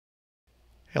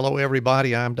Hello,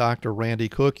 everybody. I'm Dr. Randy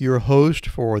Cook, your host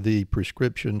for the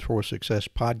Prescription for Success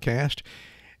podcast.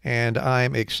 And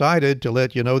I'm excited to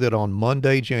let you know that on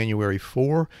Monday, January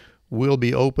 4, we'll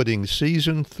be opening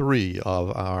Season 3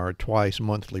 of our twice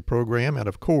monthly program. And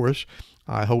of course,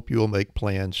 I hope you'll make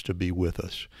plans to be with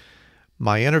us.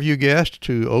 My interview guest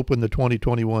to open the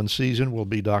 2021 season will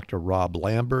be Dr. Rob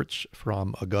Lamberts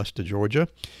from Augusta, Georgia.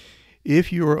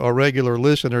 If you're a regular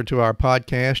listener to our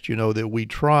podcast, you know that we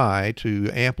try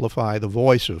to amplify the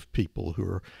voice of people who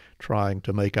are trying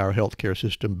to make our healthcare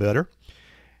system better.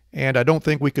 And I don't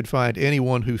think we could find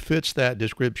anyone who fits that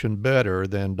description better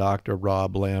than Dr.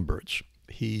 Rob Lamberts.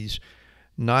 He's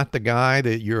not the guy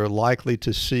that you're likely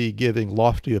to see giving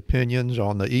lofty opinions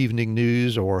on the evening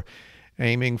news or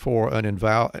aiming for an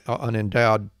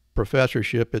endowed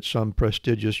professorship at some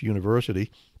prestigious university.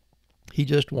 He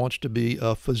just wants to be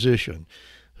a physician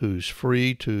who's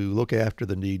free to look after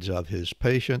the needs of his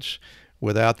patients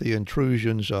without the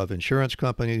intrusions of insurance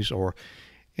companies or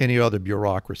any other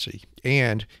bureaucracy.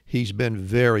 And he's been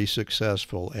very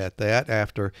successful at that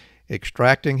after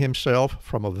extracting himself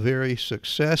from a very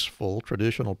successful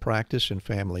traditional practice in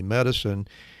family medicine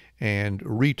and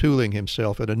retooling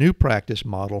himself in a new practice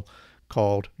model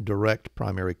called direct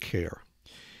primary care.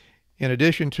 In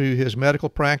addition to his medical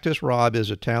practice, Rob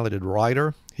is a talented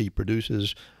writer. He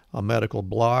produces a medical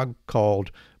blog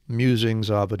called Musings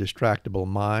of a Distractible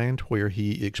Mind, where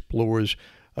he explores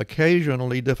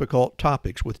occasionally difficult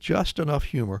topics with just enough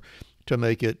humor to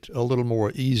make it a little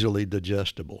more easily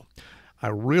digestible. I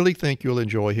really think you'll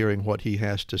enjoy hearing what he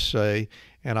has to say,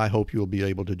 and I hope you'll be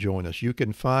able to join us. You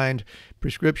can find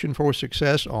Prescription for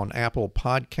Success on Apple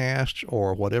Podcasts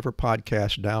or whatever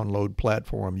podcast download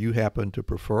platform you happen to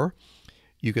prefer.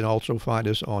 You can also find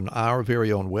us on our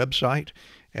very own website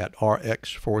at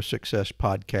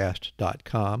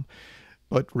RxForSuccessPodcast.com.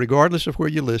 But regardless of where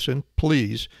you listen,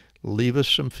 please leave us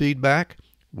some feedback.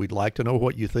 We'd like to know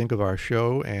what you think of our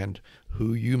show and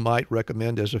who you might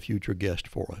recommend as a future guest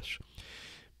for us.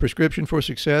 Prescription for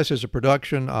Success is a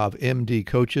production of MD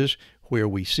Coaches, where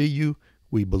we see you,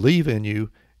 we believe in you,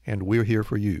 and we're here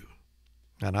for you.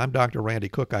 And I'm Dr. Randy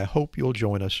Cook. I hope you'll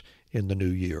join us in the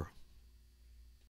new year.